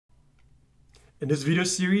In this video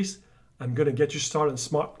series, I'm going to get you started on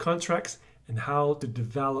smart contracts and how to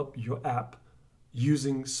develop your app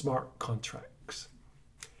using smart contracts.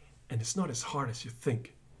 And it's not as hard as you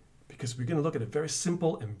think, because we're going to look at a very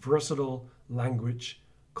simple and versatile language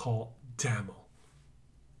called Daml.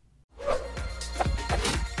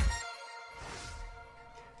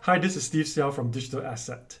 Hi, this is Steve Xiao from Digital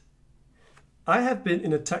Asset. I have been in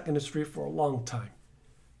the tech industry for a long time,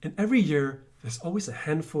 and every year there's always a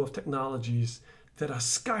handful of technologies that are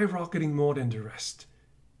skyrocketing more than the rest.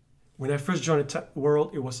 When I first joined the tech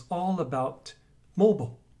world, it was all about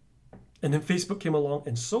mobile. And then Facebook came along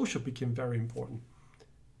and social became very important.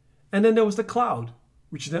 And then there was the cloud,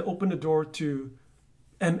 which then opened the door to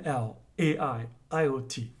ML, AI,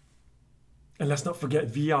 IoT. And let's not forget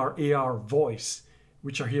VR, AR, voice,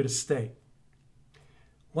 which are here to stay.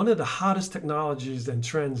 One of the hottest technologies and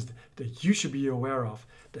trends that you should be aware of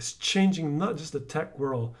that's changing not just the tech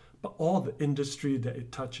world, but all the industry that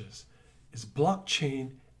it touches is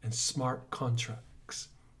blockchain and smart contracts.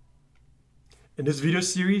 In this video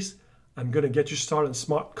series, I'm going to get you started on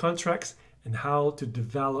smart contracts and how to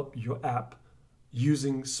develop your app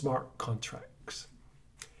using smart contracts.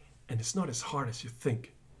 And it's not as hard as you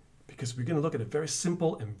think, because we're going to look at a very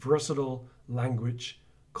simple and versatile language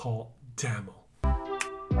called Daml.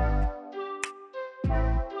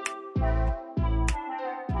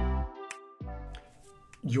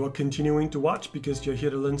 You are continuing to watch because you're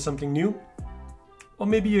here to learn something new? Or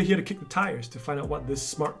maybe you're here to kick the tires to find out what this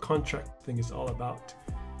smart contract thing is all about.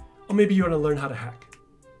 Or maybe you want to learn how to hack.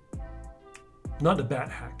 Not the bad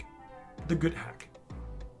hack, the good hack.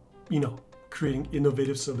 You know, creating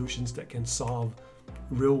innovative solutions that can solve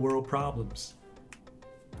real-world problems.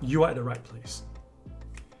 You are at the right place.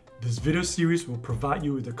 This video series will provide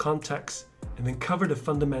you with the context and then cover the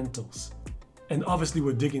fundamentals. And obviously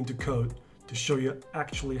we'll dig into code to show you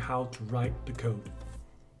actually how to write the code.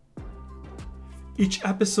 Each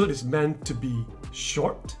episode is meant to be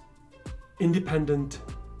short, independent,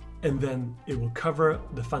 and then it will cover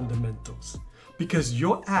the fundamentals. Because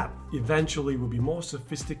your app eventually will be more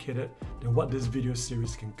sophisticated than what this video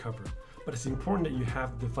series can cover. But it's important that you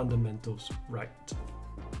have the fundamentals right.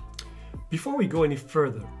 Before we go any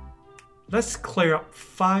further, let's clear up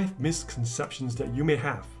 5 misconceptions that you may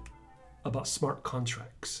have about smart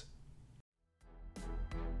contracts.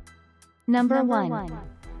 Number 1.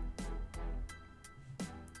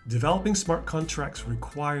 Developing smart contracts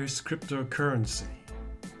requires cryptocurrency.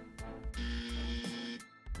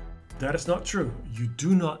 That is not true. You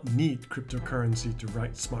do not need cryptocurrency to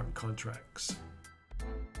write smart contracts.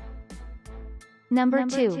 Number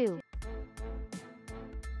 2.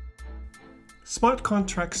 Smart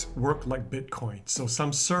contracts work like Bitcoin, so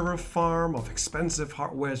some server farm of expensive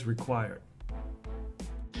hardware is required.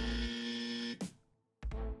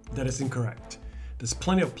 That is incorrect. There's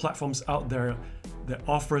plenty of platforms out there that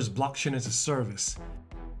offers blockchain as a service.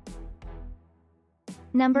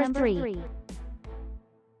 Number 3.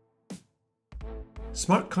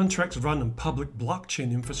 Smart contracts run on public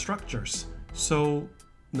blockchain infrastructures, so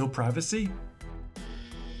no privacy?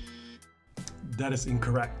 That is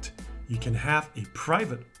incorrect. You can have a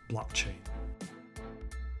private blockchain.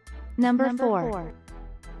 Number 4.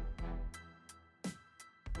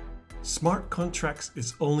 Smart contracts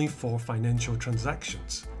is only for financial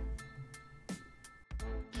transactions.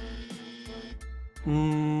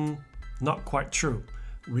 Not quite true.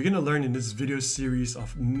 We're going to learn in this video series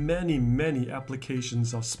of many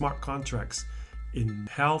applications of smart contracts in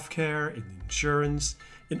healthcare, in insurance,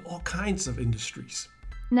 in all kinds of industries.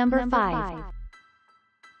 Number 5.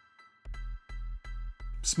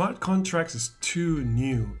 Smart contracts is too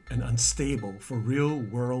new and unstable for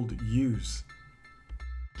real-world use.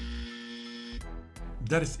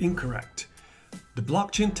 That is incorrect. The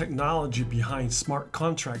blockchain technology behind smart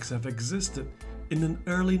contracts have existed in the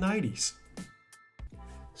early 90s.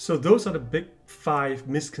 So those are the big 5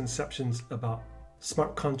 misconceptions about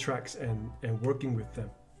smart contracts and working with them.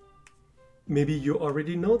 Maybe you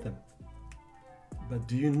already know them. But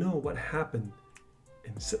do you know what happened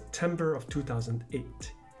in September of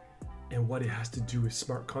 2008 and what it has to do with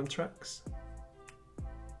smart contracts?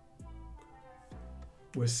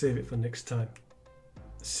 We'll save it for next time.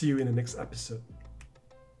 See you in the next episode.